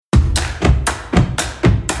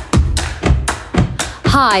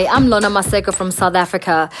Hi, I'm Lona Maseko from South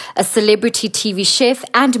Africa, a celebrity TV chef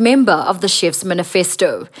and member of the Chefs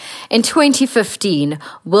Manifesto. In 2015,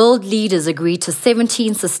 world leaders agreed to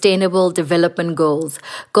 17 Sustainable Development Goals,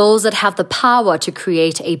 goals that have the power to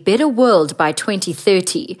create a better world by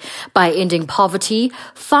 2030 by ending poverty,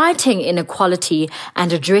 fighting inequality,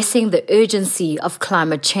 and addressing the urgency of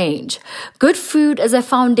climate change. Good food is a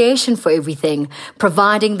foundation for everything,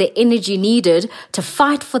 providing the energy needed to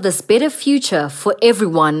fight for this better future for everyone,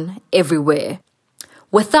 everywhere.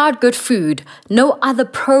 Without good food, no other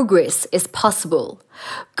progress is possible.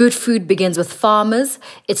 Good food begins with farmers,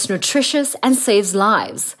 it's nutritious and saves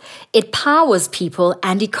lives. It powers people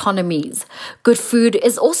and economies. Good food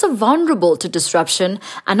is also vulnerable to disruption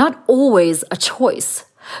and not always a choice.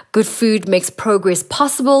 Good food makes progress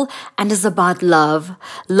possible and is about love.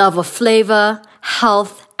 Love of flavor,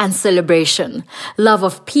 health, and celebration. Love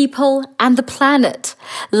of people and the planet.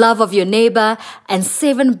 Love of your neighbor and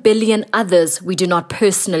 7 billion others we do not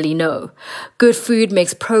personally know. Good food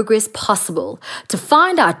makes progress possible. To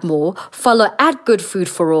find out more, follow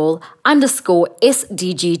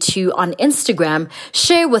 @goodfoodforall_SDG2 on Instagram.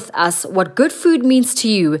 Share with us what good food means to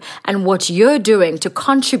you and what you're doing to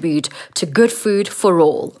contribute to good food for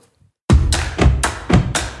all.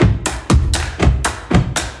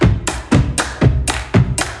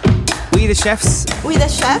 We the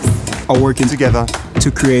chefs are working together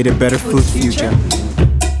to create a better food future.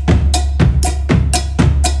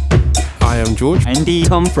 I am George. Andy.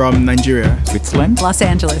 Tom from Nigeria. Switzerland. Los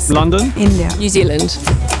Angeles. London. India. New Zealand.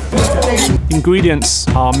 Ingredients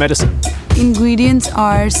are medicine. Ingredients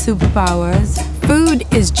are superpowers. Food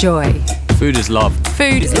is joy. Food is love.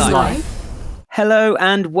 Food is life. Hello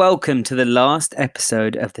and welcome to the last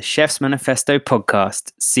episode of the Chefs Manifesto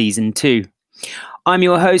Podcast, Season 2. I'm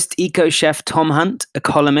your host, eco-chef Tom Hunt, a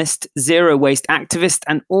columnist, zero-waste activist,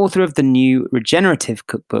 and author of the new regenerative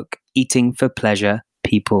cookbook, Eating for Pleasure,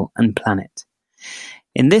 People and Planet.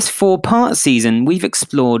 In this 4-part season, we've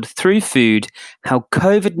explored through food how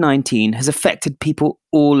COVID-19 has affected people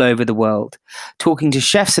all over the world, talking to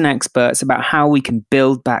chefs and experts about how we can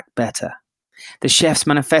build back better. The Chefs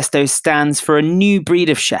Manifesto stands for a new breed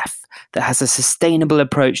of chef that has a sustainable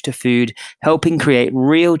approach to food, helping create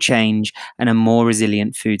real change and a more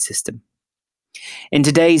resilient food system. In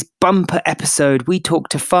today's bumper episode, we talk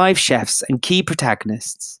to 5 chefs and key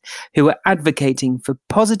protagonists who are advocating for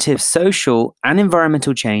positive social and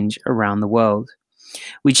environmental change around the world.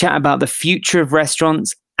 We chat about the future of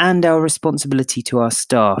restaurants and our responsibility to our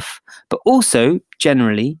staff, but also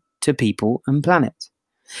generally to people and planet.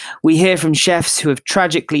 We hear from chefs who have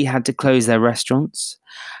tragically had to close their restaurants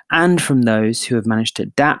and from those who have managed to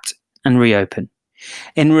adapt and reopen.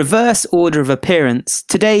 In reverse order of appearance,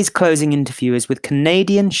 today's closing interview is with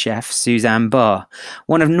Canadian chef Suzanne Barr,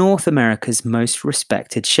 one of North America's most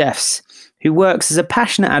respected chefs, who works as a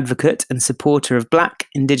passionate advocate and supporter of Black,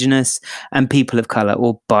 Indigenous, and people of colour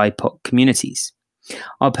or BIPOC communities.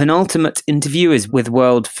 Our penultimate interview is with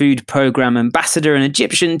World Food Programme Ambassador and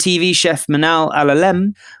Egyptian TV chef Manal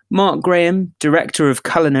Alalem. Mark Graham, Director of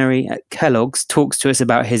Culinary at Kellogg's, talks to us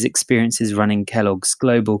about his experiences running Kellogg's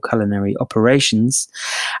global culinary operations.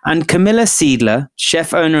 And Kamilla Seidler,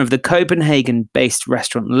 chef owner of the Copenhagen-based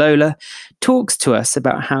restaurant Lola, talks to us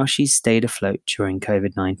about how she's stayed afloat during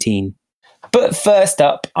COVID-19. But first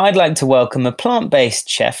up, I'd like to welcome a plant-based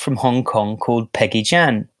chef from Hong Kong called Peggy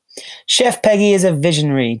Chan. Chef Peggy is a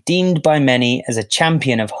visionary deemed by many as a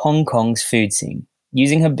champion of Hong Kong's food scene,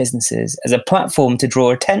 using her businesses as a platform to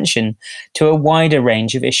draw attention to a wider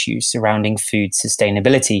range of issues surrounding food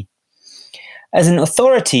sustainability. As an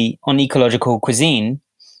authority on ecological cuisine,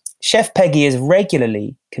 Chef Peggy is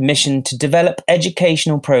regularly commissioned to develop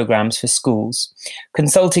educational programs for schools,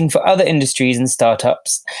 consulting for other industries and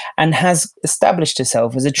startups, and has established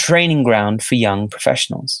herself as a training ground for young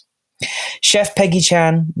professionals. Chef Peggy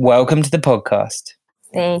Chan, welcome to the podcast.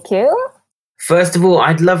 Thank you. First of all,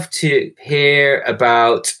 I'd love to hear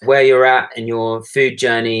about where you're at in your food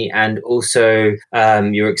journey and also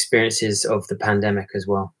your experiences of the pandemic as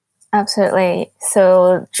well. Absolutely.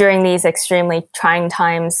 So during these extremely trying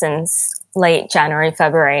times since late January,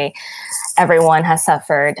 February, everyone has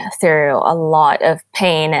suffered through a lot of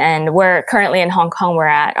pain. And we're currently in Hong Kong, we're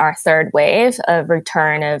at our 3rd wave of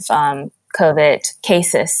return of COVID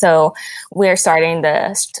cases. So we're starting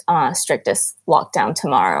the strictest lockdown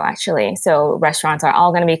tomorrow, actually. So restaurants are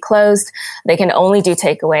all going to be closed. They can only do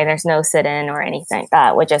takeaway. There's no sit-in or anything like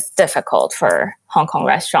that, which is difficult for Hong Kong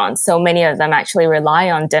restaurants. So many of them actually rely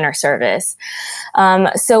on dinner service.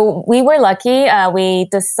 So we were lucky. We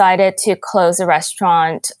decided to close a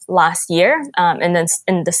restaurant last year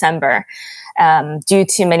in December. due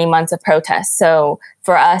to many months of protests. So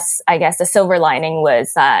for us, I guess the silver lining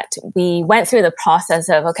was that we went through the process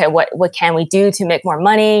of, okay, what can we do to make more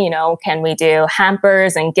money? Can we do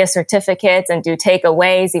hampers and gift certificates and do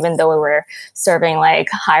takeaways, even though we were serving like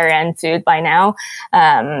higher end food by now?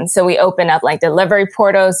 So we opened up like delivery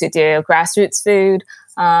portals to do grassroots food.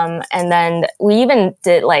 And then we even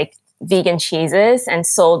did like vegan cheeses and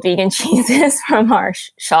sold vegan cheeses from our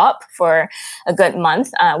shop for a good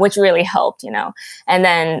month, which really helped, And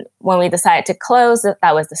then when we decided to close,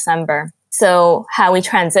 that was December. So how we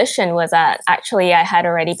transitioned was that actually I had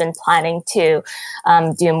already been planning to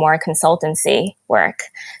do more consultancy work.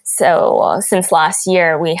 So since last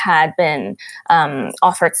year, we had been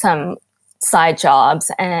offered some side jobs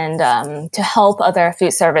and to help other food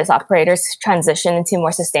service operators transition into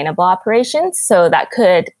more sustainable operations. So that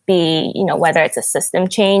could be, whether it's a system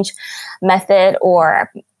change method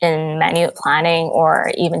or in menu planning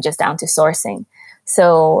or even just down to sourcing.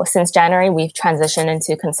 So since January, we've transitioned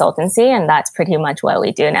into consultancy, and that's pretty much what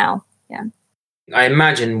we do now. Yeah. I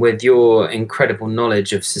imagine with your incredible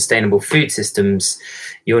knowledge of sustainable food systems,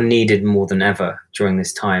 you're needed more than ever during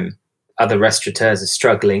this time. Other restaurateurs are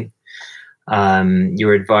struggling.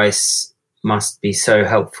 Your advice must be so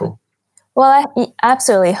helpful. Well, I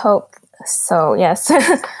absolutely hope so, yes.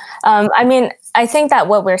 I think that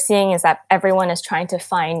what we're seeing is that everyone is trying to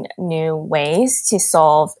find new ways to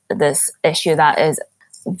solve this issue that is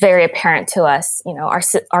very apparent to us.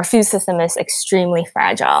 Our food system is extremely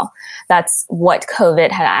fragile. That's what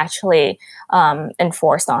COVID had actually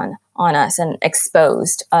enforced on us and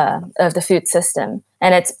exposed of the food system.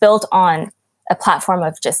 And it's built on a platform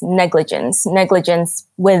of just negligence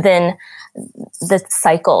within the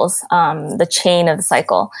cycles, the chain of the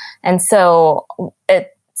cycle. And so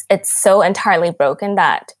it's so entirely broken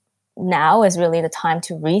that now is really the time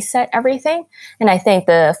to reset everything. And I think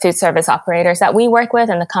the food service operators that we work with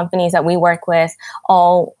and the companies that we work with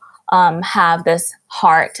all have this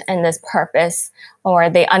heart and this purpose, or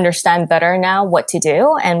they understand better now what to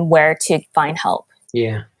do and where to find help.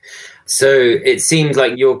 Yeah. So it seems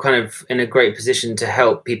like you're kind of in a great position to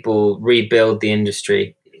help people rebuild the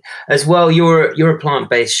industry. As well, you're a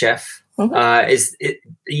plant-based chef. Mm-hmm. Are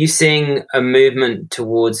you seeing a movement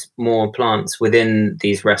towards more plants within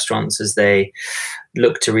these restaurants as they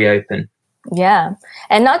look to reopen? Yeah.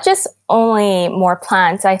 And not just only more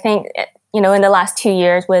plants. I think, in the last 2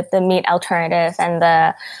 years with the meat alternative and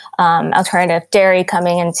the alternative dairy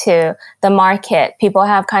coming into the market, people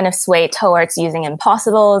have kind of swayed towards using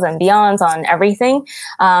Impossibles and Beyonds on everything.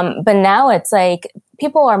 But now it's like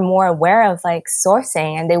people are more aware of like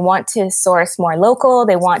sourcing, and they want to source more local.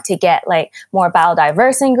 They want to get like more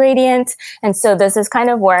biodiverse ingredients. And so this is kind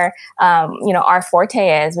of where, our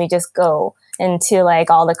forte is. We just go into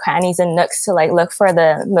like all the crannies and nooks to like look for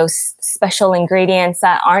the most special ingredients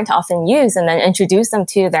that aren't often used and then introduce them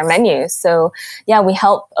to their menus. So yeah, we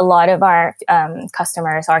help a lot of our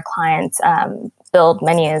customers, our clients build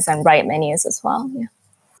menus and write menus as well. Yeah.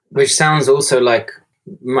 Which sounds also like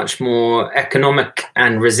much more economic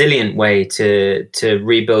and resilient way to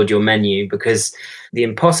rebuild your menu, because the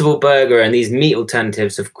Impossible Burger and these meat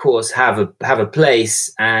alternatives, of course, have a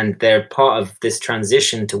place, and they're part of this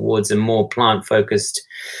transition towards a more plant-focused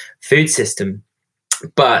food system.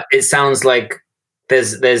 But it sounds like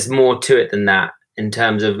there's more to it than that in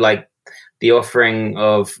terms of like the offering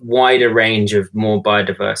of wider range of more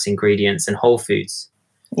biodiverse ingredients and whole foods.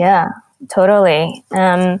 Yeah, totally.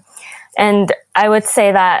 And I would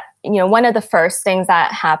say that, one of the first things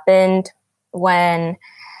that happened when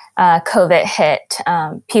COVID hit,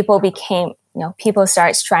 people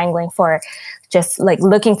started strangling for just like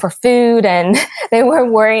looking for food, and they were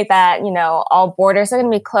worried that, all borders are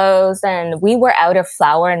going to be closed, and we were out of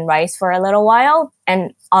flour and rice for a little while,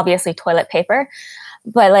 and obviously toilet paper.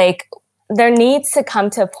 But like, there needs to come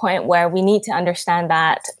to a point where we need to understand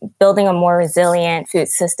that building a more resilient food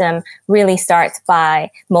system really starts by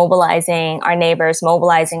mobilizing our neighbors,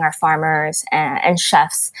 mobilizing our farmers and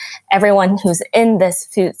chefs, everyone who's in this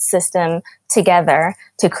food system together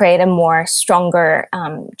to create a more stronger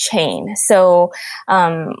chain. So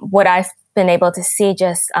what I've been able to see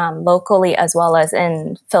just locally as well as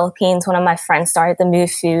in Philippines, one of my friends started the Move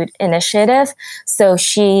Food initiative. So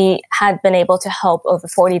she had been able to help over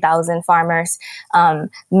 40,000 farmers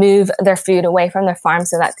move their food away from their farms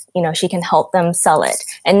so that, she can help them sell it.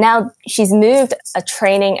 And now she's moved a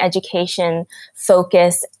training, education,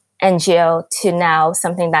 focus NGO to now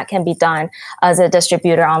something that can be done as a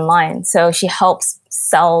distributor online. So she helps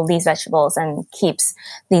sell these vegetables and keeps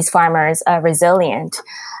these farmers resilient.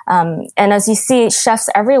 And as you see, chefs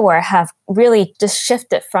everywhere have really just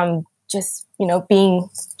shifted from just, being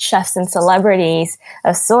chefs and celebrities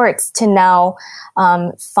of sorts to now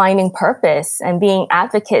finding purpose and being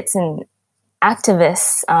advocates and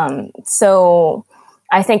activists. So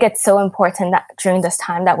I think it's so important that during this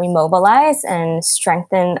time that we mobilize and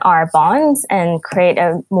strengthen our bonds and create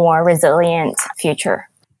a more resilient future.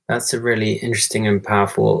 That's a really interesting and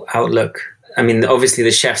powerful outlook. I mean, obviously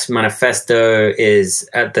the Chefs Manifesto is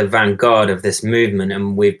at the vanguard of this movement,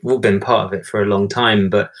 and we've all been part of it for a long time.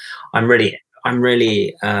 But I'm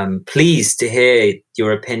really pleased to hear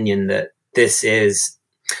your opinion that this is,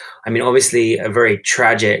 obviously a very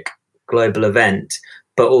tragic global event,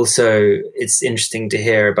 but also it's interesting to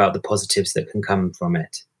hear about the positives that can come from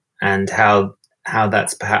it and how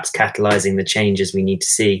that's perhaps catalyzing the changes we need to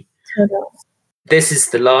see. Okay. This is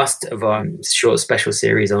the last of our short special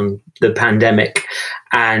series on the pandemic.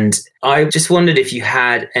 And I just wondered if you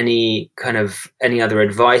had any other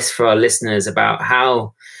advice for our listeners about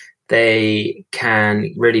how they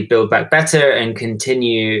can really build back better and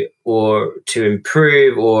continue or to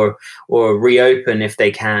improve or reopen if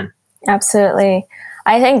they can. Absolutely.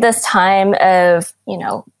 I think this time of,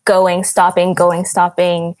 going,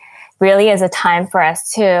 stopping really is a time for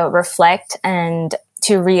us to reflect and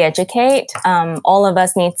to re-educate. All of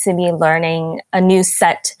us need to be learning a new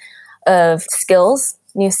set of skills,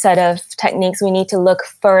 new set of techniques. We need to look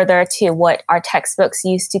further to what our textbooks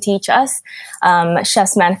used to teach us.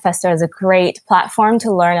 Chefs Manifesto is a great platform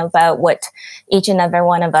to learn about what each and every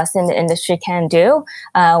one of us in the industry can do.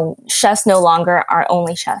 Chefs no longer are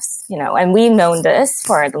only chefs, and we've known this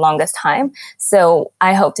for the longest time. So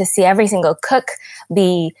I hope to see every single cook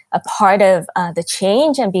be a part of the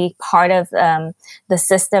change and be part of the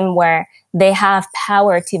system where they have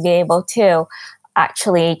power to be able to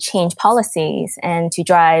actually change policies and to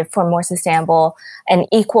drive for more sustainable and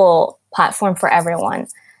equal platform for everyone.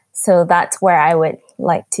 So that's where I would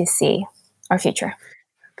like to see our future.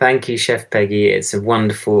 Thank you, Chef Peggy. It's a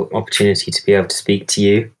wonderful opportunity to be able to speak to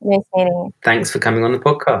you. Nice meeting you. Thanks for coming on the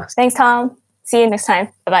podcast. Thanks, Tom. See you next time.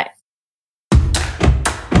 Bye-bye.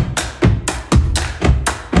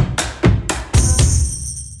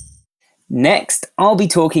 Next, I'll be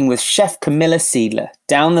talking with Chef Kamilla Seidler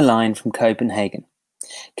down the line from Copenhagen.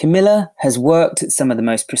 Kamilla has worked at some of the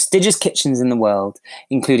most prestigious kitchens in the world,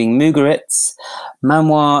 including Mugaritz,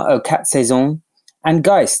 Manoir aux Quatre Saisons, and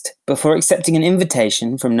Geist, before accepting an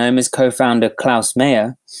invitation from Noma's co-founder Klaus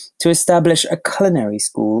Meyer to establish a culinary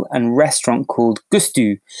school and restaurant called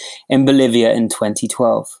Gustu in Bolivia in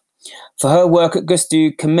 2012. For her work at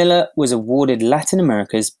Gustu, Kamilla was awarded Latin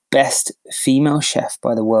America's Best Female Chef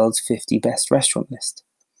by the world's 50 Best Restaurant list.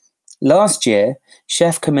 Last year,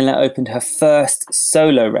 Chef Kamilla opened her first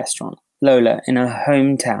solo restaurant, Lola, in her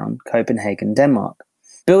hometown, Copenhagen, Denmark.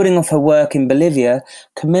 Building off her work in Bolivia,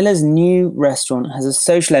 Camilla's new restaurant has a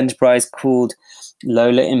social enterprise called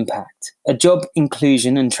Lola Impact, a job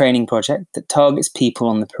inclusion and training project that targets people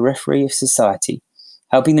on the periphery of society,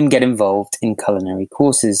 helping them get involved in culinary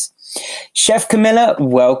courses. Chef Kamilla,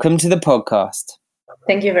 welcome to the podcast.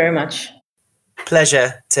 Thank you very much.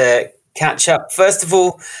 Pleasure to catch up. First of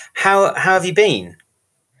all, how have you been?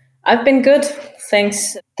 I've been good,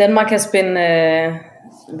 thanks. Denmark has been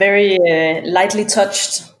very lightly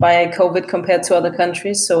touched by COVID compared to other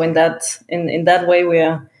countries. So in that way,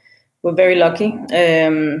 we're very lucky.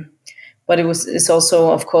 But it's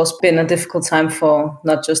also, of course, been a difficult time for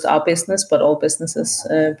not just our business, but all businesses.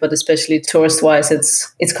 But especially tourist-wise,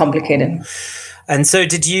 it's complicated. And so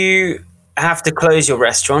did you have to close your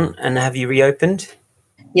restaurant, and have you reopened?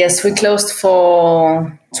 Yes, we closed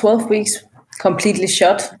for 12 weeks, completely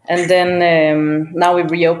shut. And then now we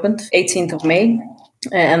reopened 18th of May,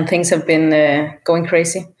 and things have been going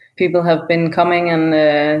crazy. People have been coming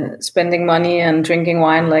and spending money and drinking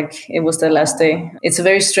wine like it was their last day. It's a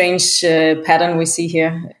very strange pattern we see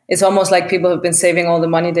here. It's almost like people have been saving all the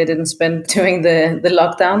money they didn't spend during the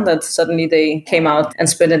lockdown, that suddenly they came out and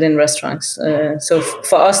spent it in restaurants. So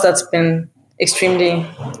for us, that's been extremely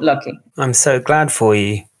lucky. I'm so glad for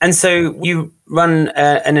you. And so you run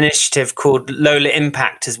an initiative called Lola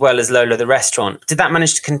Impact as well as Lola the restaurant. Did that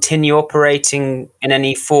manage to continue operating in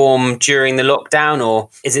any form during the lockdown, or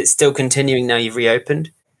is it still continuing now you've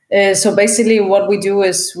reopened? So basically what we do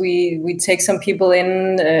is we take some people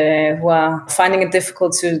in who are finding it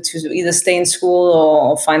difficult to either stay in school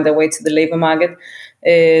or find their way to the labor market.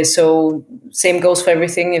 So same goes for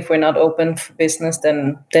everything. If we're not open for business,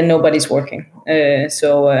 then nobody's working.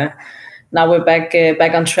 Now we're back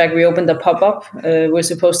on track. We opened a pop-up. We're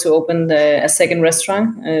supposed to open a second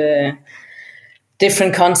restaurant.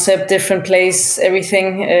 Different concept, different place,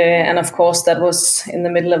 everything. And of course, that was in the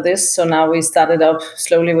middle of this. So now we started up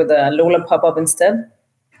slowly with a Lola pop-up instead.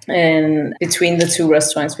 And between the two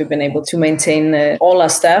restaurants, we've been able to maintain all our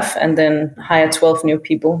staff and then hire 12 new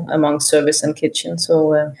people among service and kitchen.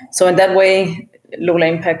 So in that way, Lola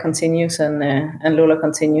Impact continues and Lola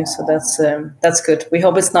continues. So that's good. We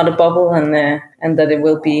hope it's not a bubble and that it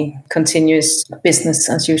will be continuous business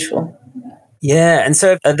as usual. Yeah. And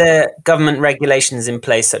so are there government regulations in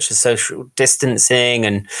place such as social distancing?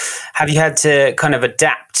 And have you had to kind of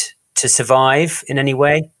adapt to survive in any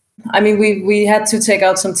way? I mean, we had to take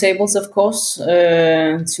out some tables, of course,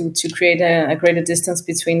 to create a greater distance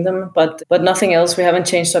between them, but nothing else. We haven't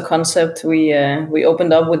changed our concept. We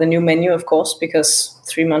opened up with a new menu, of course, because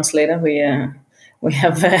 3 months later we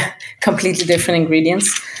have completely different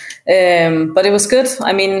ingredients. But it was good.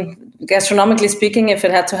 I mean, gastronomically speaking, if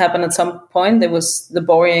it had to happen at some point, it was the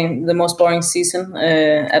most boring season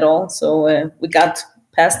at all. So we got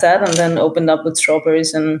past that and then opened up with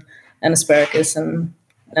strawberries and asparagus and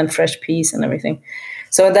fresh peas and everything.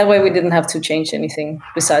 So that way we didn't have to change anything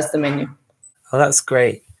besides the menu. Oh, that's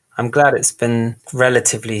great. I'm glad it's been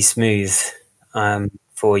relatively smooth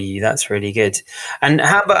for you. That's really good. And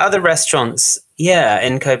how about other restaurants? Yeah,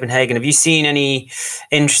 in Copenhagen, have you seen any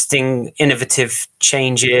interesting, innovative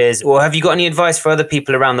changes, or have you got any advice for other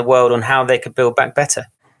people around the world on how they could build back better?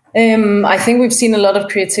 I think we've seen a lot of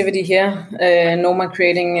creativity here. Noma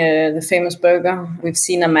creating the famous burger. We've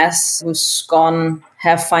seen Amas, who's gone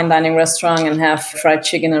half fine dining restaurant and half fried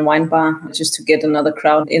chicken and wine bar, just to get another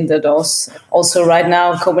crowd in the doors. Also, right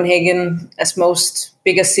now, Copenhagen, as most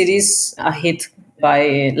bigger cities, are hit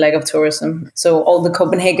by lack of tourism. So all the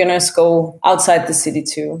Copenhageners go outside the city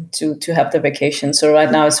to have their vacation. So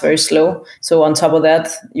right now it's very slow. So on top of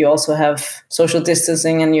that, you also have social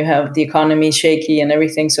distancing and you have the economy shaky and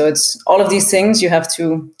everything. So it's all of these things you have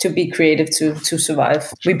to be creative to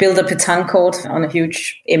survive. We built a petanque court on a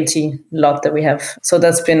huge empty lot that we have. So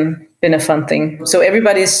that's been a fun thing. So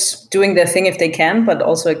everybody's doing their thing if they can, but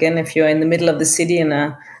also again, if you're in the middle of the city in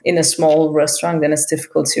a small restaurant, then it's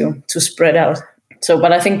difficult to spread out. So,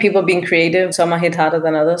 but I think people are being creative. Some are hit harder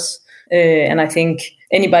than others. And I think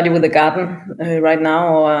anybody with a garden right now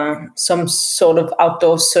or some sort of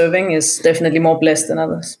outdoor serving is definitely more blessed than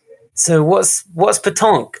others. So what's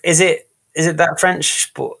pétanque? Is it that French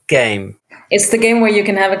sport game? It's the game where you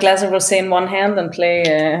can have a glass of rosé in one hand and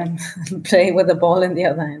play with a ball in the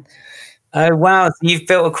other hand. Oh, wow. So you've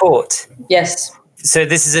built a court? Yes. So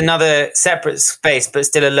this is another separate space, but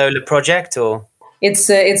still a Lola project, or?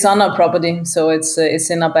 It's on our property, so it's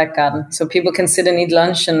in our back garden. So people can sit and eat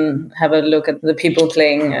lunch and have a look at the people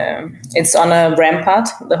playing. It's on a rampart,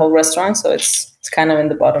 the whole restaurant, so it's kind of in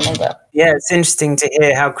the bottom of that. Yeah, it's interesting to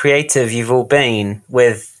hear how creative you've all been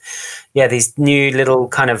with, these new little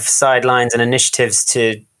kind of sidelines and initiatives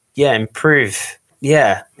to, improve.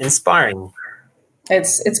 Yeah, inspiring.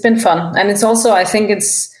 It's been fun, and it's also, I think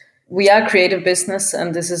we are a creative business,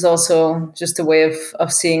 and this is also just a way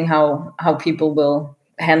of seeing how people will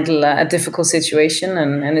handle a difficult situation.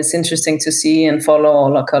 And it's interesting to see and follow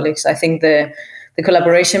all our colleagues. I think the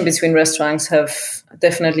collaboration between restaurants have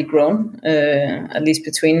definitely grown, at least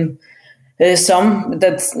between some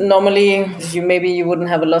that normally you wouldn't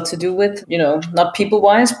have a lot to do with, not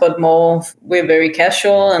people-wise, but more we're very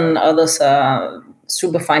casual, and others are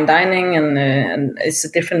super fine dining, and it's a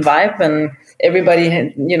different vibe, and everybody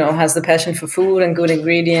has the passion for food and good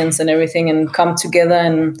ingredients and everything, and come together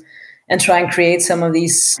and try and create some of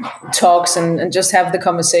these talks and just have the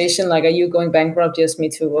conversation like, are you going bankrupt? Yes, me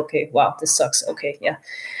too. Okay, wow, this sucks. Okay, yeah.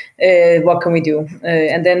 What can we do?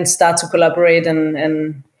 And then start to collaborate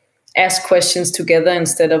and ask questions together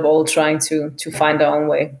instead of all trying to find our own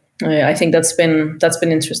way. I think that's been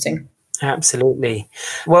interesting. Absolutely.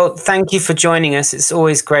 Well, thank you for joining us. It's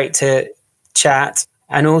always great to chat.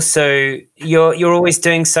 And also, you're always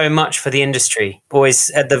doing so much for the industry,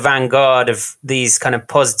 always at the vanguard of these kind of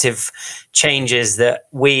positive changes that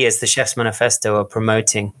we as the Chefs Manifesto are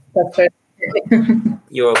promoting. That's right.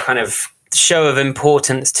 Your kind of show of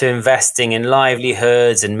importance to investing in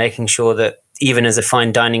livelihoods and making sure that even as a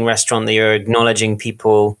fine dining restaurant that you're acknowledging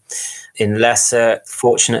people in lesser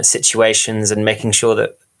fortunate situations and making sure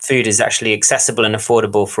that food is actually accessible and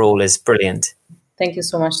affordable for all is brilliant. Thank you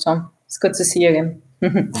so much, Tom. It's good to see you again.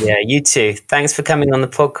 Yeah, you too. Thanks for coming on the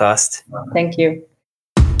podcast. Thank you.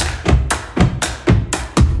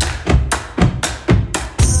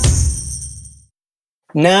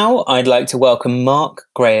 Now I'd like to welcome Mark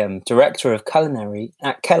Graham, Director of Culinary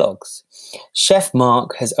at Kellogg's. Chef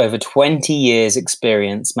Mark has over 20 years'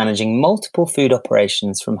 experience managing multiple food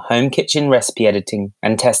operations, from home kitchen recipe editing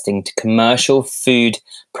and testing to commercial food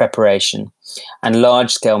preparation and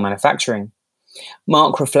large-scale manufacturing.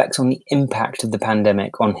 Mark reflects on the impact of the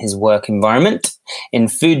pandemic on his work environment, in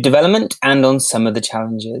food development, and on some of the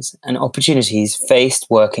challenges and opportunities faced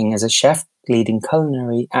working as a chef leading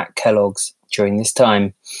culinary at Kellogg's during this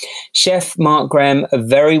time. Chef Mark Graham, a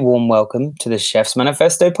very warm welcome to the Chefs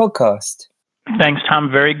Manifesto podcast. Thanks,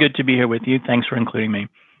 Tom. Very good to be here with you. Thanks for including me.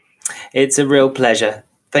 It's a real pleasure.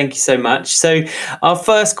 Thank you so much. So our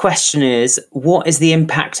first question is, what is the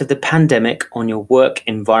impact of the pandemic on your work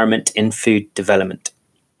environment in food development?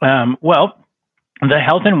 Well, the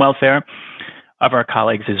health and welfare of our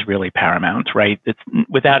colleagues is really paramount, right? It's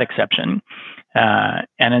without exception. And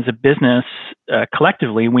as a business,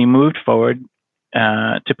 collectively, we moved forward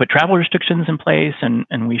to put travel restrictions in place,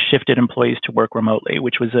 and we shifted employees to work remotely,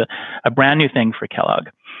 which was a brand new thing for Kellogg.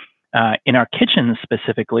 In our kitchens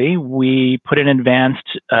specifically, we put an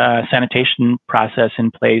advanced sanitation process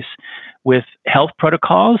in place with health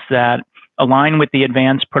protocols that align with the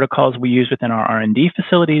advanced protocols we use within our R&D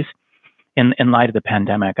facilities in light of the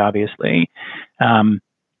pandemic, obviously. And,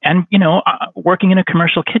 working in a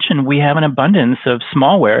commercial kitchen, we have an abundance of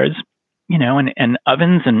smallwares, and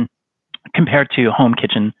ovens and compared to home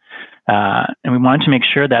kitchen. And we wanted to make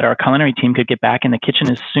sure that our culinary team could get back in the kitchen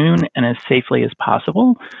as soon and as safely as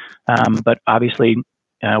possible. But obviously,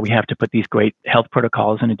 we have to put these great health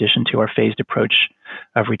protocols in addition to our phased approach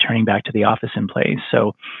of returning back to the office in place.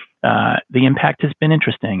 So the impact has been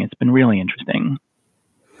interesting. It's been really interesting.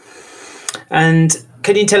 And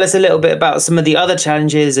can you tell us a little bit about some of the other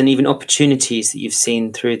challenges and even opportunities that you've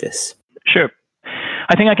seen through this? Sure.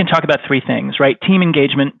 I think I can talk about three things, right? Team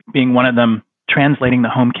engagement being one of them, translating the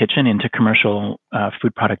home kitchen into commercial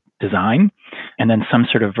food product design, and then some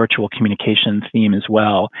sort of virtual communication theme as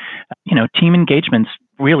well. Team engagement's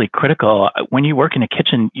really critical. When you work in a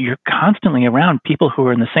kitchen, you're constantly around people who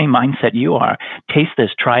are in the same mindset you are. Taste this,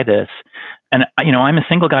 try this. And, I'm a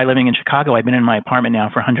single guy living in Chicago. I've been in my apartment now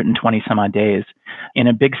for 120 some odd days in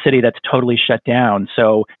a big city that's totally shut down.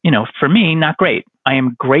 So, for me, not great. I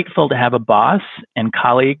am grateful to have a boss and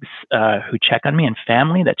colleagues who check on me and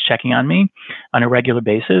family that's checking on me on a regular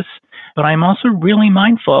basis. But I'm also really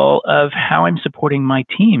mindful of how I'm supporting my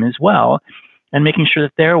team as well and making sure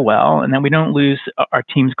that they're well and that we don't lose our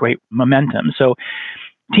team's great momentum. So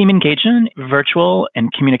team engagement, virtual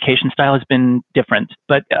and communication style has been different,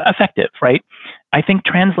 but effective, right? I think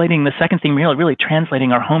translating the second thing, really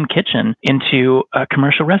translating our home kitchen into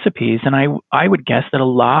commercial recipes. And I would guess that a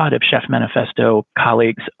lot of Chef Manifesto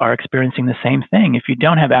colleagues are experiencing the same thing. If you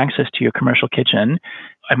don't have access to your commercial kitchen,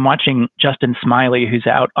 I'm watching Justin Smiley, who's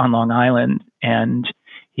out on Long Island, and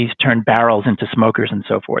he's turned barrels into smokers and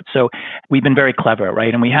so forth. So we've been very clever,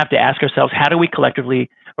 right? And we have to ask ourselves, how do we collectively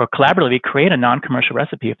or collaboratively create a non-commercial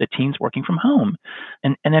recipe if the team's working from home?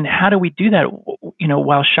 And then how do we do that,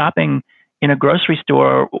 while shopping in a grocery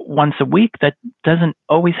store once a week that doesn't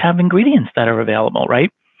always have ingredients that are available, right?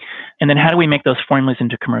 And then how do we make those formulas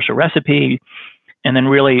into commercial recipe? And then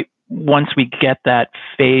really, once we get that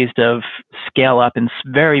phased of scale up in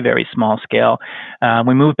very, very small scale,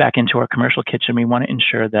 we move back into our commercial kitchen. We want to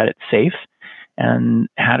ensure that it's safe. And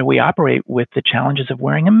how do we operate with the challenges of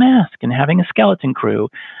wearing a mask and having a skeleton crew,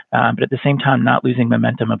 but at the same time not losing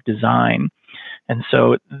momentum of design? And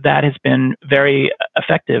so that has been very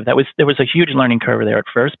effective. There was a huge learning curve there at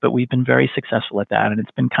first, but we've been very successful at that. And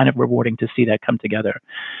it's been kind of rewarding to see that come together.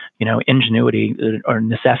 Ingenuity or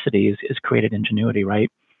necessity is created ingenuity, right?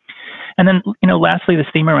 And then, lastly, this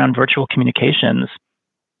theme around virtual communications.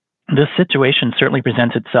 This situation certainly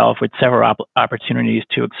presents itself with several opportunities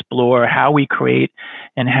to explore how we create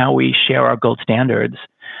and how we share our gold standards.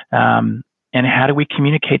 And how do we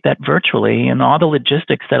communicate that virtually and all the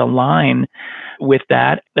logistics that align with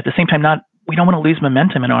that. At the same time, we don't want to lose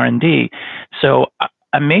momentum in R&D. So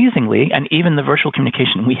amazingly, and even the virtual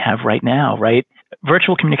communication we have right now, right?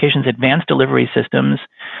 Virtual communications, advanced delivery systems,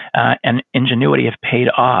 and ingenuity have paid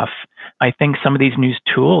off. I think some of these new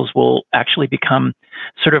tools will actually become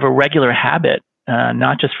sort of a regular habit,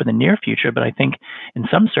 not just for the near future, but I think in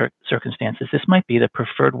some circumstances, this might be the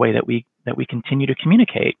preferred way that we continue to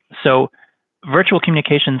communicate. So virtual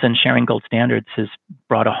communications and sharing gold standards has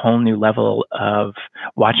brought a whole new level of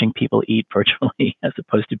watching people eat virtually as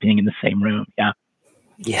opposed to being in the same room.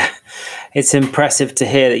 Yeah, it's impressive to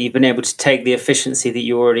hear that you've been able to take the efficiency that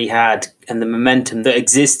you already had and the momentum that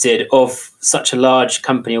existed of such a large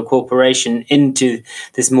company or corporation into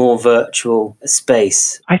this more virtual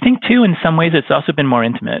space. I think, too, in some ways, it's also been more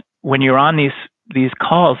intimate. When you're on these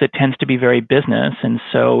calls, it tends to be very business. And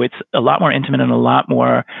so it's a lot more intimate and a lot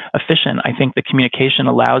more efficient. I think the communication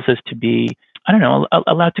allows us to be,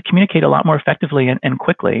 allowed to communicate a lot more effectively and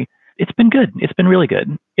quickly. It's been good. It's been really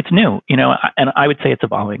good. It's new, and I would say it's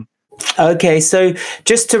evolving. Okay, so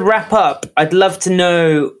just to wrap up, I'd love to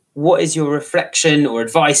know, what is your reflection or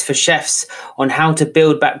advice for chefs on how to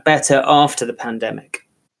build back better after the pandemic?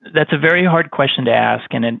 That's a very hard question to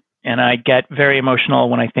ask, and I get very emotional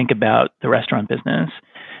when I think about the restaurant business.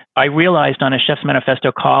 I realized on a Chefs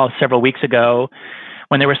Manifesto call several weeks ago,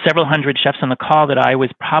 when there were several hundred chefs on the call, that I was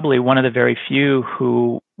probably one of the very few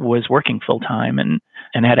who was working full time and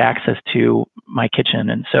had access to my kitchen.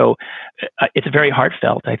 And so it's very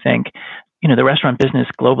heartfelt, I think. The restaurant business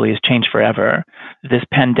globally has changed forever. This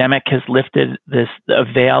pandemic has lifted a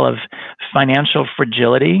veil of financial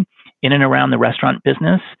fragility in and around the restaurant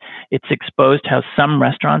business. It's exposed how some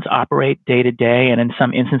restaurants operate day to day, and in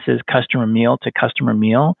some instances, customer meal to customer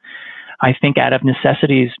meal. I think out of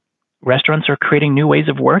necessities, restaurants are creating new ways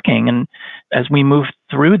of working. And as we move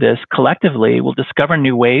through this collectively, we'll discover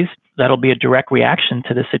new ways that'll be a direct reaction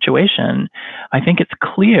to the situation. I think it's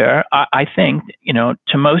clear, I think,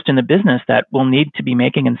 to most in the business, that we'll need to be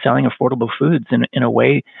making and selling affordable foods in a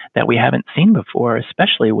way that we haven't seen before,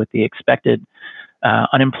 especially with the expected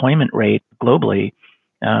unemployment rate globally.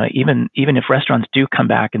 Even if restaurants do come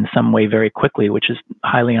back in some way very quickly, which is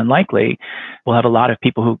highly unlikely, we'll have a lot of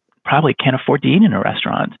people who probably can't afford to eat in a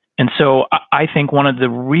restaurant. And so I think one of the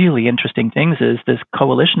really interesting things is this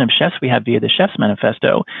coalition of chefs we have via the Chefs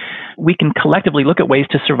Manifesto. We can collectively look at ways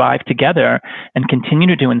to survive together and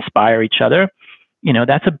continue to inspire each other.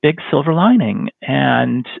 That's a big silver lining.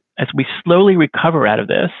 And as we slowly recover out of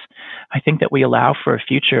this, I think that we allow for a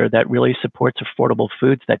future that really supports affordable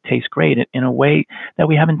foods that taste great in a way that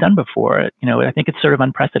we haven't done before. I think it's sort of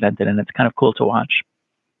unprecedented, and it's kind of cool to watch.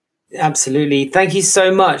 Absolutely. Thank you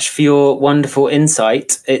so much for your wonderful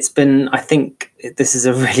insight. It's been, I think this is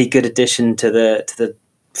a really good addition to the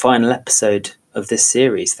final episode of this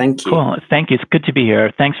series. Thank you. Cool. Thank you. It's good to be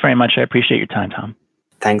here. Thanks very much. I appreciate your time, Tom.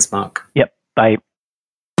 Thanks, Mark. Yep. Bye.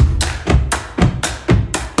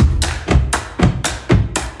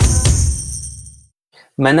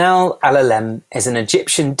 Manal Alalem is an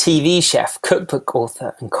Egyptian TV chef, cookbook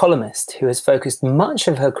author, and columnist who has focused much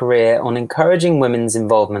of her career on encouraging women's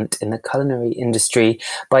involvement in the culinary industry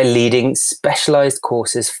by leading specialized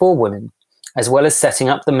courses for women, as well as setting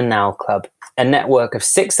up the Manal Club, a network of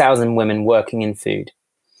 6,000 women working in food.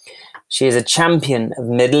 She is a champion of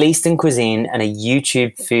Middle Eastern cuisine and a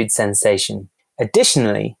YouTube food sensation.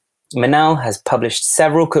 Additionally, Manal has published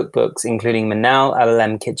several cookbooks, including Manal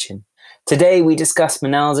Alalem Kitchen. Today, we discuss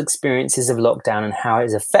Manal's experiences of lockdown and how it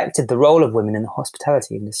has affected the role of women in the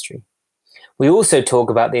hospitality industry. We also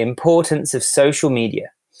talk about the importance of social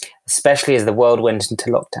media, especially as the world went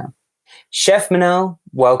into lockdown. Chef Manal,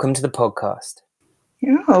 welcome to the podcast.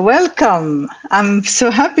 Oh, welcome. I'm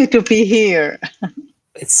so happy to be here.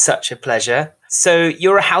 It's such a pleasure. So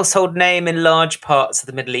you're a household name in large parts of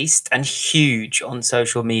the Middle East and huge on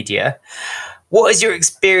social media. What has your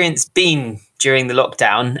experience been during the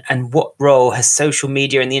lockdown, and what role has social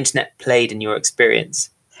media and the internet played in your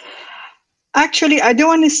experience? Actually, I don't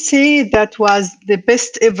want to say that was the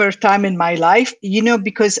best ever time in my life,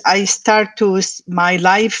 because I start my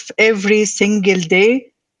life every single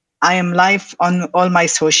day. I am live on all my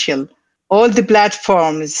social, all the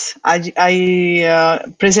platforms. I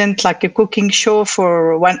present like a cooking show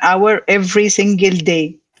for 1 hour every single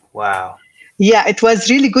day. Wow. Yeah, it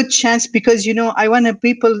was really good chance because, I wanted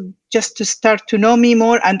people just to start to know me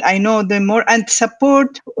more, and I know them more, and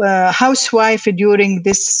support housewife during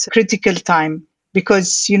this critical time,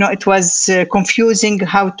 because, it was confusing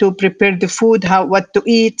how to prepare the food, what to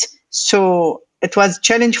eat. So it was a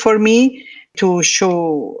challenge for me to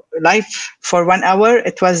show life for 1 hour.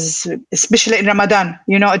 It was, especially in Ramadan,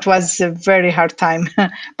 it was a very hard time,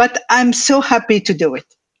 but I'm so happy to do it.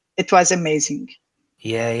 It was amazing.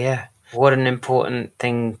 Yeah. What an important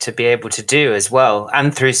thing to be able to do as well,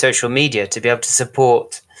 and through social media to be able to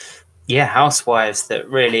support, housewives that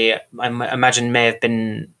really, I imagine, may have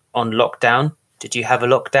been on lockdown. Did you have a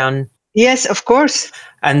lockdown? Yes, of course.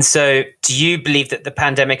 And so do you believe that the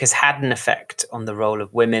pandemic has had an effect on the role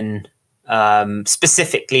of women,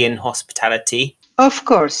 specifically in hospitality? Of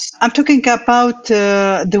course. I'm talking about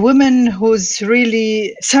the women who's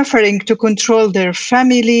really suffering to control their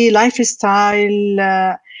family,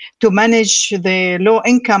 lifestyle, to manage the low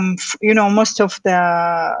income. Most of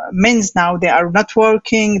the men's now, they are not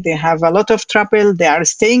working. They have a lot of trouble. They are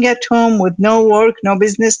staying at home with no work, no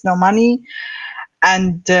business, no money.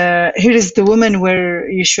 And here is the woman where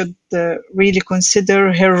you should really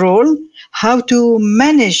consider her role, how to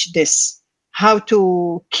manage this, how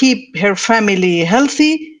to keep her family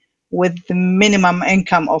healthy with the minimum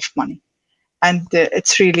income of money. And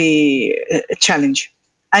it's really a challenge.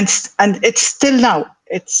 And it's still now,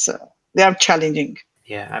 they are challenging.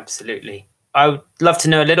 Yeah, absolutely. I would love to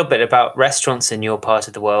know a little bit about restaurants in your part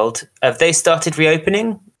of the world. Have they started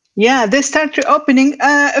reopening? Yeah, they start reopening.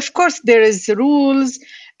 Of course, there is rules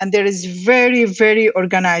and there is very, very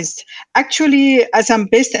organized. Actually, as I'm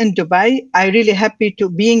based in Dubai, I'm really happy to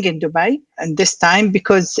being in Dubai and this time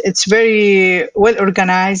because it's very well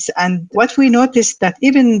organized. And what we noticed that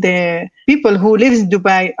even the people who live in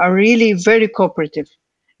Dubai are really very cooperative.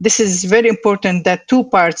 This is very important that two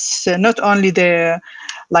parts, not only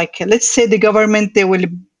let's say the government, they will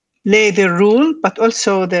lay the rule, but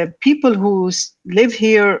also the people who live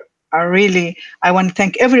here are really, I want to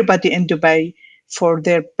thank everybody in Dubai for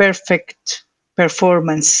their perfect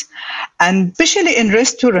performance. And especially in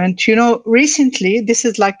restaurant, recently, this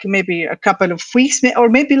is like maybe a couple of weeks or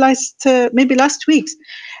maybe last weeks,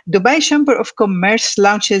 Dubai Chamber of Commerce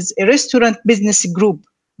launches a restaurant business group.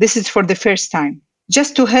 This is for the first time,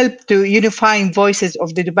 just to help to unifying voices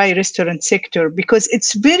of the Dubai restaurant sector, because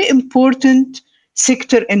it's very important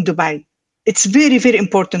sector in Dubai. It's very, very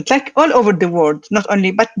important, like all over the world, not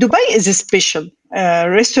only, but Dubai is a special.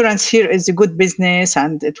 Restaurants here is a good business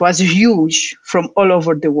and it was huge from all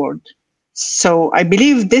over the world. So I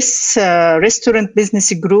believe this restaurant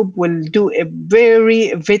business group will do a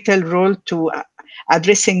very vital role to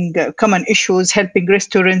addressing common issues, helping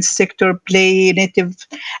restaurant sector play native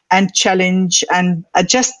and challenge and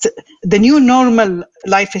adjust the new normal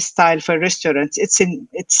lifestyle for restaurants.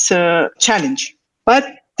 It's a challenge, but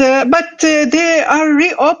they are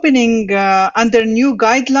reopening under new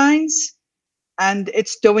guidelines, and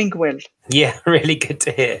it's doing well. Yeah, really good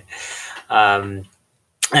to hear.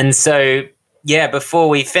 And so, yeah, before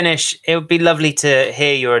we finish, it would be lovely to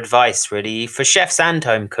hear your advice, really, for chefs and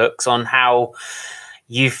home cooks on how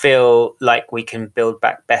you feel like we can build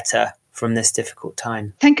back better from this difficult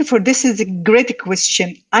time. Thank you for this. Is a great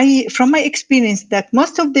question. From my experience, that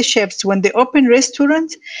most of the chefs, when they open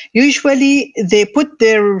restaurants, usually they put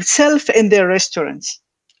their self in their restaurants,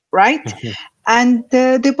 right? Mm-hmm. And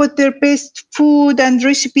they put their best food and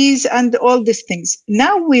recipes and all these things.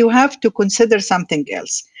 Now we have to consider something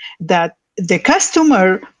else, that the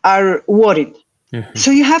customer are worried. Mm-hmm.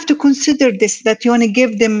 So you have to consider this, that you want to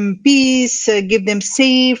give them peace, give them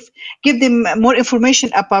safe, give them more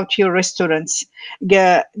information about your restaurants.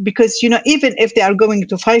 Because, even if they are going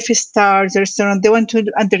to 5-star restaurant, they want to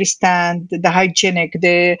understand the hygienic,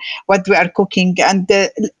 what we are cooking. And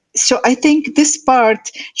so I think this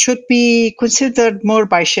part should be considered more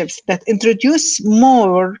by chefs, that introduce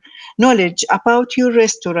more knowledge about your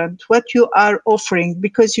restaurant, what you are offering,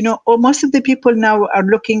 because most of the people now are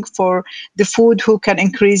looking for the food who can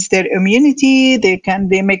increase their immunity.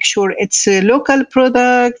 They make sure it's local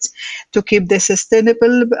products to keep the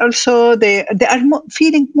sustainable. Also, they are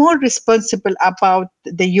feeling more responsible about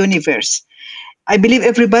the universe. I believe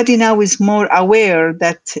everybody now is more aware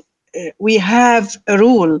that we have a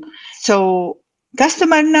rule. So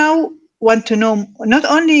customers now want to know not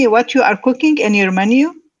only what you are cooking in your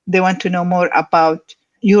menu, they want to know more about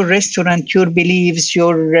your restaurant, your beliefs,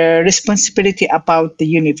 your responsibility about the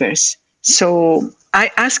universe. So I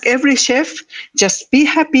ask every chef, just be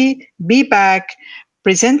happy, be back,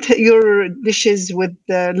 present your dishes with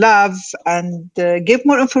love, and give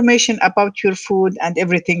more information about your food, and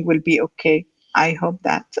everything will be okay. I hope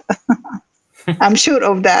that. I'm sure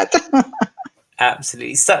of that.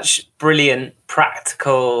 Absolutely. Such brilliant,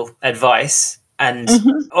 practical advice. And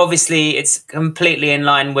obviously, it's completely in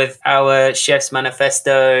line with our Chefs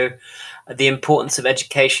Manifesto, the importance of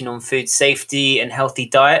education on food safety and healthy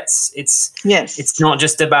diets. It's not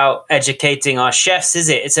just about educating our chefs, is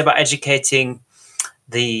it? It's about educating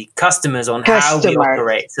the customers on how we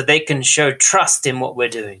operate so they can show trust in what we're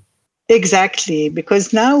doing. Exactly,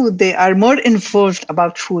 because now they are more involved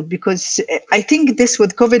about food, because I think this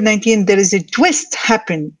with COVID-19, there is a twist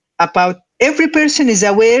happen about every person is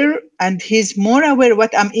aware and he's more aware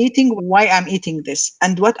what I'm eating, why I'm eating this,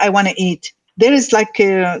 and what I want to eat. There is like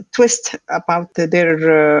a twist about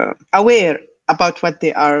they're aware about what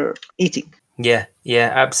they are eating. Yeah,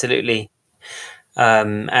 absolutely.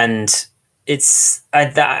 And it's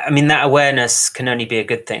that awareness can only be a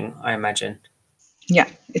good thing, I imagine. Yeah,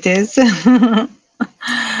 it is.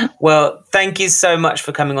 Well, thank you so much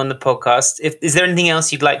for coming on the podcast. Is there anything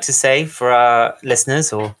else you'd like to say for our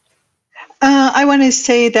listeners? Or I want to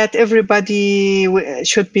say that everybody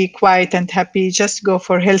should be quiet and happy. Just go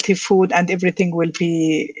for healthy food and everything will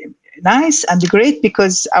be nice and great,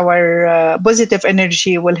 because our positive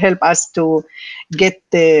energy will help us to get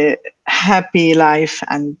the happy life,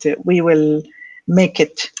 and we will make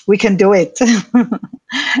it. We can do it.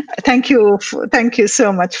 Thank you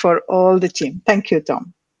so much for all the team. Thank you,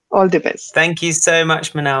 Tom. All the best. Thank you so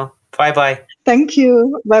much, Manal. Bye-bye. Thank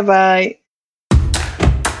you. Bye-bye.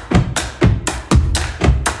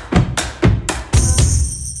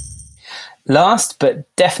 Last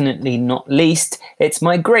but definitely not least, it's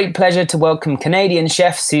my great pleasure to welcome Canadian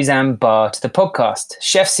chef Suzanne Barr to the podcast.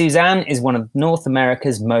 Chef Suzanne is one of North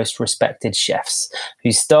America's most respected chefs,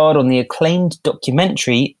 who starred on the acclaimed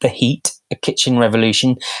documentary The Heat, A Kitchen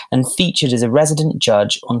Revolution, and featured as a resident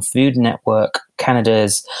judge on Food Network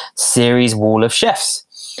Canada's series Wall of Chefs.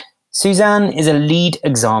 Suzanne is a lead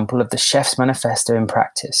example of the Chefs Manifesto in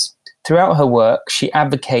practice. Throughout her work, she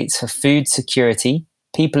advocates for food security,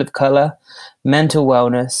 people of colour, mental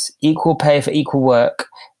wellness, equal pay for equal work,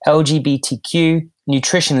 LGBTQ,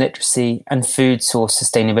 nutrition literacy, and food source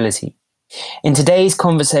sustainability. In today's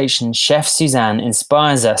conversation, Chef Suzanne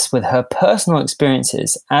inspires us with her personal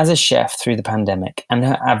experiences as a chef through the pandemic and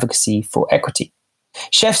her advocacy for equity.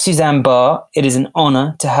 Chef Suzanne Barr, it is an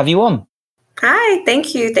honour to have you on. Hi,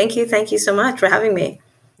 thank you. Thank you so much for having me.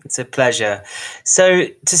 It's a pleasure. So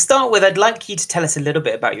to start with, I'd like you to tell us a little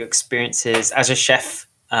bit about your experiences as a chef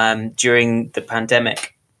during the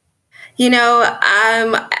pandemic.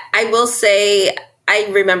 I will say I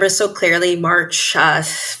remember so clearly March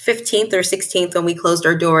 15th or 16th when we closed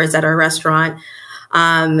our doors at our restaurant,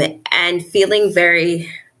 and feeling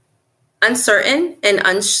very uncertain and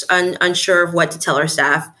unsure of what to tell our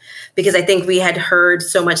staff, because I think we had heard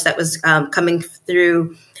so much that was coming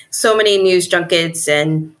through so many news junkets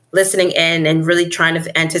and listening in and really trying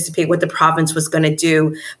to anticipate what the province was going to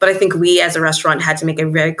do. But I think we as a restaurant had to make a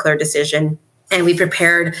very clear decision. And we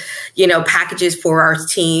prepared, packages for our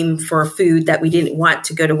team for food that we didn't want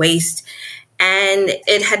to go to waste. And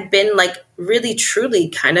it had been really, truly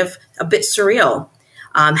kind of a bit surreal.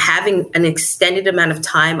 Having an extended amount of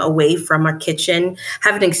time away from our kitchen,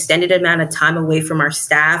 having an extended amount of time away from our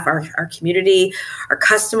staff, our community, our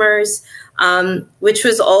customers, which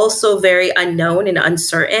was also very unknown and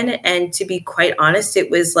uncertain. And to be quite honest,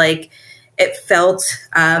 it was it felt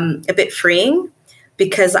a bit freeing,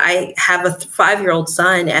 because I have a 5-year-old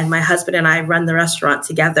son and my husband and I run the restaurant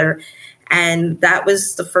together. And that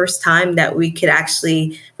was the first time that we could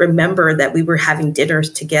actually remember that we were having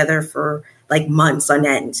dinners together for months on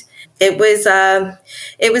end. It was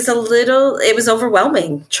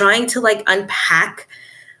overwhelming trying to unpack,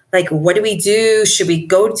 what do we do? Should we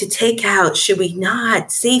go to takeout? Should we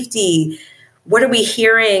not? Safety. What are we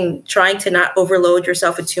hearing? Trying to not overload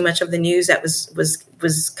yourself with too much of the news that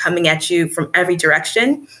was coming at you from every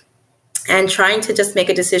direction, and trying to just make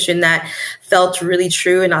a decision that felt really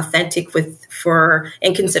true and authentic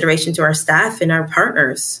in consideration to our staff and our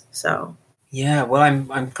partners. So. Yeah, well,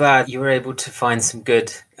 I'm glad you were able to find some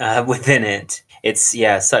good within it. It's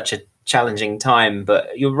such a challenging time,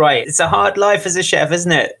 but you're right. It's a hard life as a chef,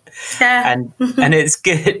 isn't it? Yeah. And it's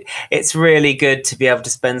good. It's really good to be able to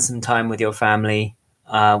spend some time with your family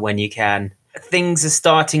when you can. Things are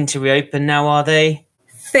starting to reopen now, are they?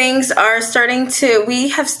 Things are starting to, we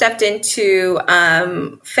have stepped into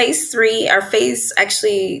phase 3. Our phase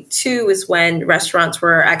 2 is when restaurants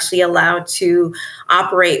were actually allowed to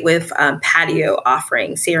operate with patio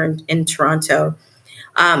offerings here in Toronto.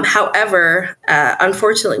 However,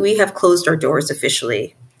 unfortunately, we have closed our doors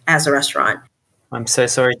officially as a restaurant. I'm so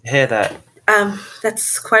sorry to hear that.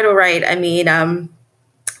 That's quite all right. I mean,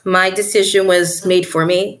 my decision was made for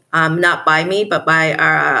me, not by me, but by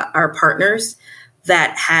our partners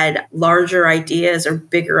that had larger ideas or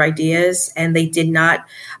bigger ideas, and they did not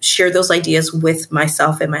share those ideas with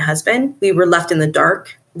myself and my husband. We were left in the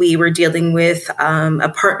dark. We were dealing with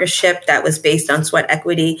a partnership that was based on sweat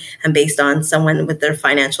equity and based on someone with their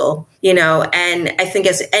financial, and I think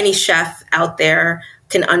as any chef out there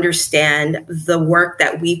can understand the work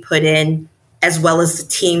that we put in, as well as the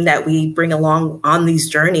team that we bring along on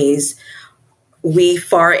these journeys, we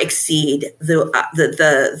far exceed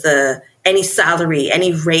the any salary,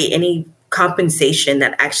 any rate, any compensation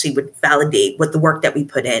that actually would validate what the work that we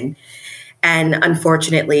put in. And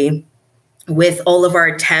unfortunately, with all of our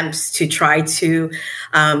attempts to try to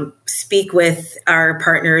speak with our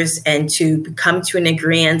partners and to come to an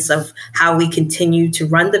agreement of how we continue to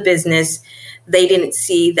run the business, they didn't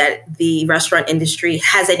see that the restaurant industry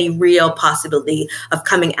has any real possibility of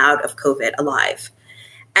coming out of COVID alive.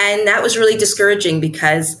 And that was really discouraging,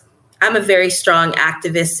 because I'm a very strong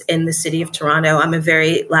activist in the city of Toronto. I'm a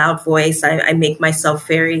very loud voice. I make myself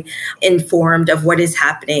very informed of what is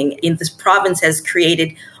happening. And this province has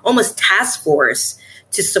created almost task force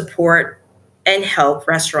to support and help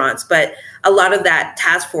restaurants. But a lot of that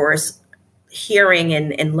task force hearing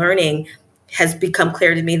and learning has become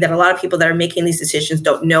clear to me that a lot of people that are making these decisions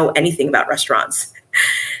don't know anything about restaurants.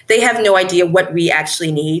 They have no idea what we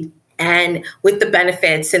actually need And with the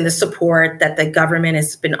benefits and the support that the government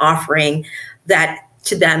has been offering, that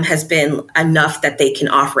to them has been enough that they can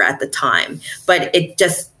offer at the time. But it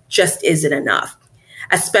just isn't enough,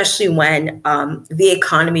 especially when the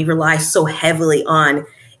economy relies so heavily on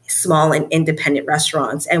small and independent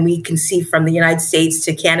restaurants. And we can see from the United States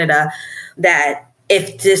to Canada that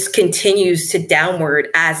if this continues to downward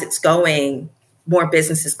as it's going, more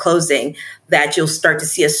businesses closing, that you'll start to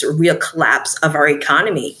see a real collapse of our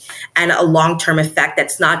economy and a long-term effect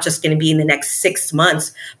that's not just going to be in the next 6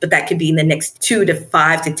 months, but that could be in the next 2 to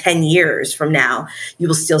 5 to 10 years from now. You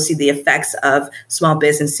will still see the effects of small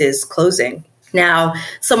businesses closing. Now,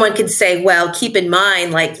 someone could say, well, keep in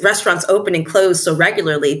mind, like restaurants open and close so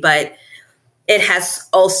regularly, but it has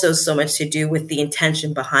also so much to do with the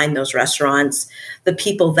intention behind those restaurants, the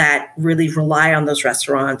people that really rely on those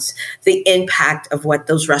restaurants, the impact of what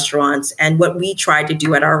those restaurants and what we tried to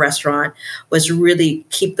do at our restaurant was really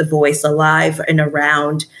keep the voice alive and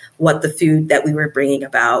around what the food that we were bringing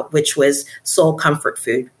about, which was soul comfort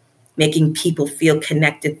food, making people feel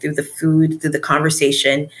connected through the food, through the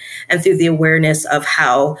conversation, and through the awareness of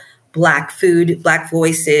how Black food, Black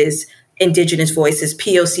voices, Indigenous voices,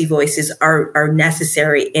 POC voices are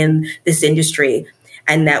necessary in this industry,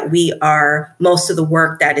 and that we are, most of the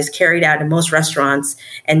work that is carried out in most restaurants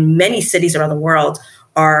and many cities around the world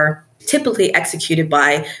are typically executed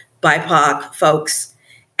by BIPOC folks.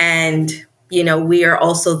 And, you know, we are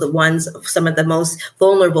also the ones, some of the most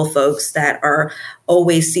vulnerable folks that are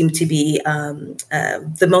always seem to be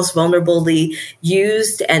the most vulnerably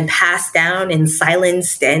used and passed down and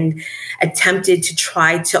silenced and attempted to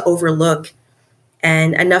try to overlook.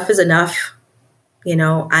 And enough is enough. You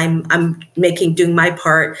know, I'm doing my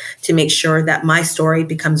part to make sure that my story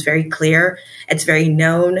becomes very clear. It's very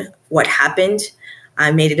known what happened.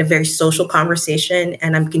 I made it a very social conversation,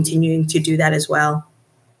 and I'm continuing to do that as well.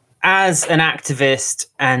 As an activist,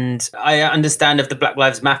 and I understand of the Black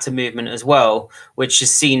Lives Matter movement as well, which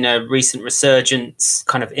has seen a recent resurgence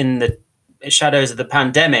kind of in the shadows of the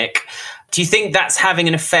pandemic, do you think that's having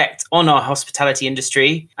an effect on our hospitality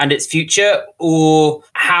industry and its future? Or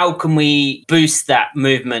how can we boost that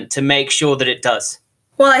movement to make sure that it does?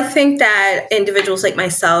 Well, I think that individuals like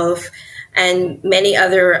myself and many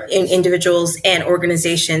other individuals and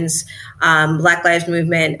organizations, Black Lives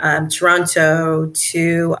Movement, Toronto,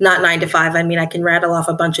 to not 9 to 5. I mean, I can rattle off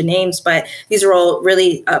a bunch of names, but these are all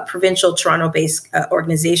really provincial Toronto-based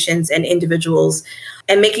organizations and individuals,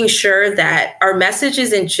 and making sure that our message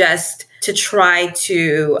isn't just to try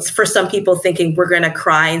to, for some people thinking we're going to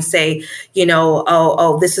cry and say, you know,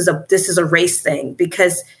 oh, this is a race thing,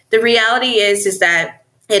 because the reality is that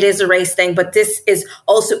it is a race thing, but this is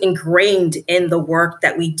also ingrained in the work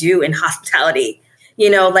that we do in hospitality. You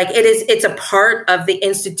know, like it's a part of the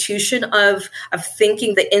institution of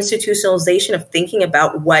thinking, the institutionalization of thinking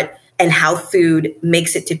about what and how food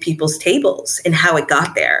makes it to people's tables and how it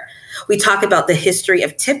got there. We talk about the history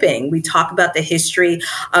of tipping. We talk about the history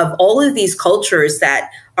of all of these cultures that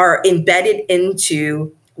are embedded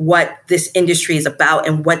into what this industry is about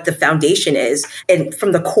and what the foundation is. And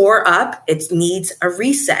from the core up, it needs a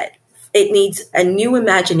reset. It needs a new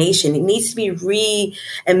imagination. It needs to be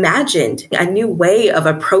reimagined, a new way of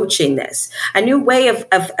approaching this, a new way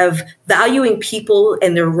of valuing people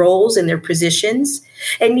and their roles and their positions.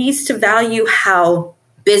 It needs to value how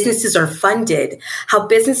businesses are funded, how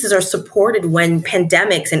businesses are supported when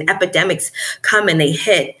pandemics and epidemics come and they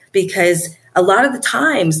hit, because a lot of the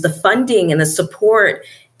times the funding and the support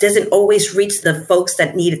doesn't always reach the folks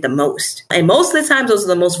that need it the most. And most of the time, those are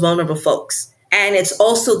the most vulnerable folks. And it's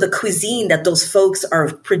also the cuisine that those folks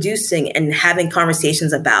are producing and having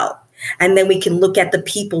conversations about. And then we can look at the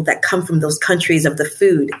people that come from those countries of the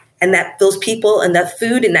food, and that those people and that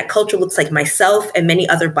food and that culture looks like myself and many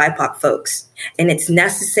other BIPOC folks. And it's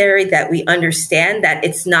necessary that we understand that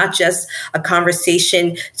it's not just a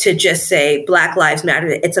conversation to just say Black Lives Matter.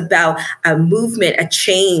 It's about a movement, a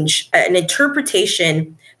change, an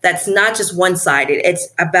interpretation that's not just one-sided. It's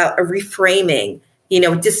about a reframing, you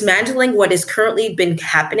know, dismantling what has currently been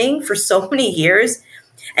happening for so many years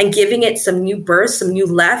and giving it some new birth, some new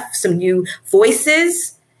left, some new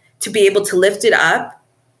voices to be able to lift it up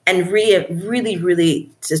and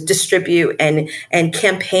really just distribute and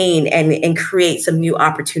campaign and create some new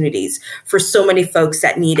opportunities for so many folks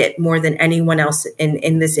that need it more than anyone else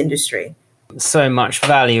in this industry. So much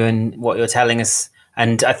value in what you're telling us.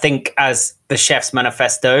 And I think as the Chefs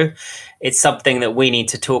Manifesto, it's something that we need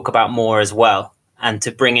to talk about more as well and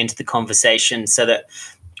to bring into the conversation so that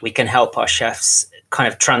we can help our chefs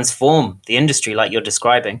kind of transform the industry like you're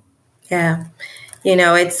describing. Yeah. You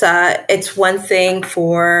know, it's one thing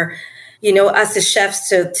for us as chefs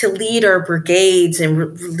to lead our brigades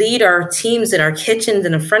and lead our teams in our kitchens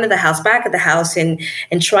and in front of the house, back of the house, and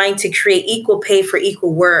trying to create equal pay for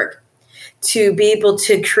equal work, to be able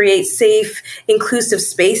to create safe, inclusive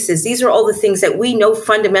spaces. These are all the things that we know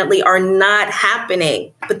fundamentally are not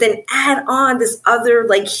happening. But then add on this other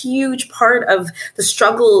huge part of the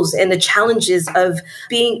struggles and the challenges of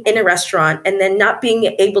being in a restaurant and then not being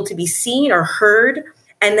able to be seen or heard,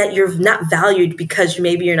 and that you're not valued because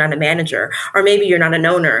maybe you're not a manager, or maybe you're not an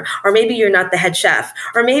owner, or maybe you're not the head chef,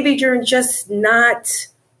 or maybe you're just not,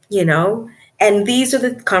 And these are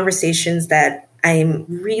the conversations that I'm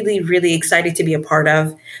really, really excited to be a part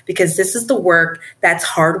of, because this is the work that's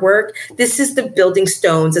hard work. This is the building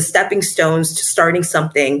stones, the stepping stones to starting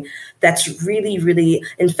something that's really, really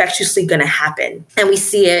infectiously going to happen. And we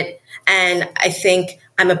see it. And I think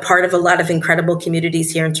I'm a part of a lot of incredible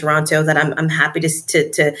communities here in Toronto that I'm happy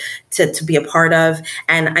to be a part of.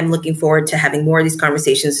 And I'm looking forward to having more of these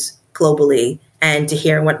conversations globally and to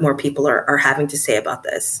hear what more people are having to say about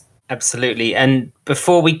this. Absolutely. And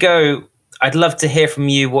before we go, I'd love to hear from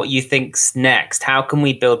you what you think's next. How can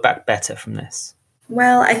we build back better from this?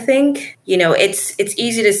 Well, I think, it's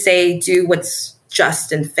easy to say do what's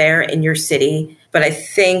just and fair in your city, but I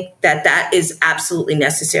think that is absolutely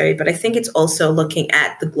necessary. But I think it's also looking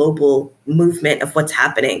at the global movement of what's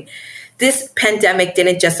happening. This pandemic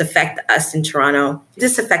didn't just affect us in Toronto.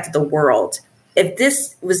 This affected the world. If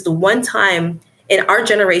this was the one time in our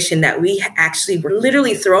generation that we actually were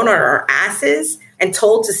literally thrown on our asses and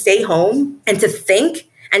told to stay home and to think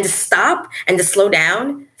and to stop and to slow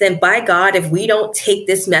down, then by God, if we don't take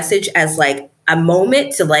this message as a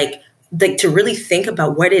moment to really think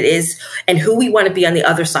about what it is and who we want to be on the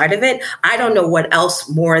other side of it, I don't know what else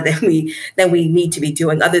more than we need to be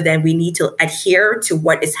doing, other than we need to adhere to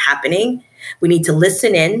what is happening. We need to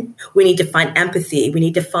listen in. We need to find empathy. We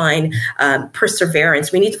need to find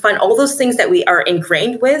perseverance. We need to find all those things that we are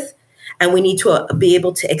ingrained with. And we need to be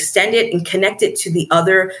able to extend it and connect it to the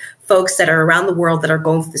other folks that are around the world that are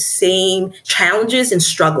going through the same challenges and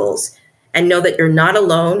struggles, and know that you're not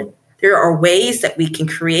alone. There are ways that we can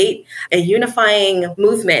create a unifying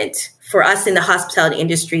movement for us in the hospitality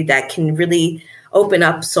industry that can really open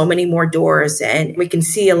up so many more doors, and we can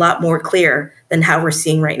see a lot more clear than how we're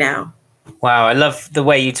seeing right now. Wow, I love the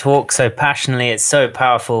way you talk so passionately. It's so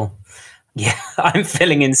powerful. Yeah, I'm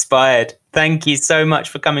feeling inspired. Thank you so much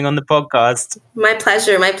for coming on the podcast. My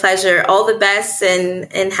pleasure. My pleasure. All the best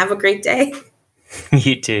and have a great day.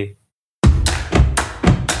 You too.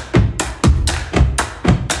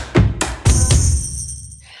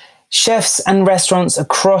 Chefs and restaurants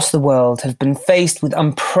across the world have been faced with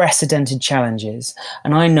unprecedented challenges,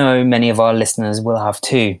 and I know many of our listeners will have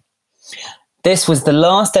too. This was the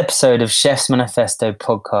last episode of Chefs Manifesto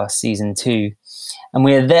Podcast Season 2, and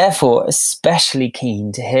we are therefore especially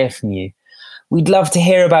keen to hear from you. We'd love to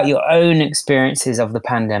hear about your own experiences of the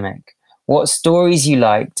pandemic, what stories you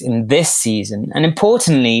liked in this season, and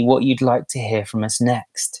importantly, what you'd like to hear from us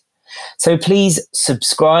next. So please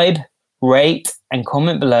subscribe, rate, and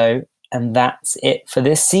comment below, and that's it for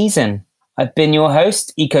this season. I've been your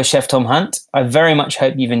host, Eco Chef Tom Hunt. I very much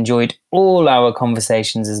hope you've enjoyed all our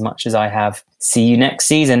conversations as much as I have. See you next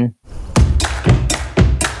season.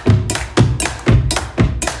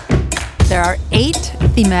 There are 8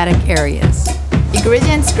 thematic areas.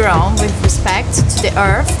 Ingredients grown with respect to the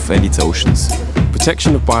earth and its oceans.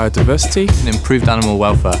 Protection of biodiversity and improved animal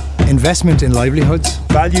welfare. Investment in livelihoods.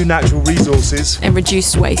 Value natural resources. And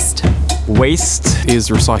reduce waste. Waste is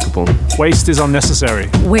recyclable. Waste is unnecessary.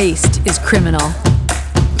 Waste is criminal.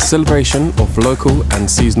 Celebration of local and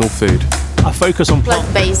seasonal food. A focus on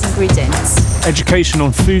plant-based ingredients. Education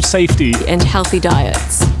on food safety. And healthy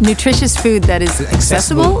diets. Nutritious food that is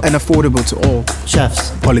accessible and affordable to all.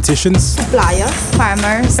 Chefs. Politicians. Suppliers.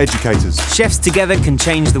 Farmers. Educators. Chefs together can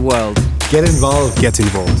change the world. Get involved. Get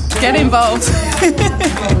involved. Get involved.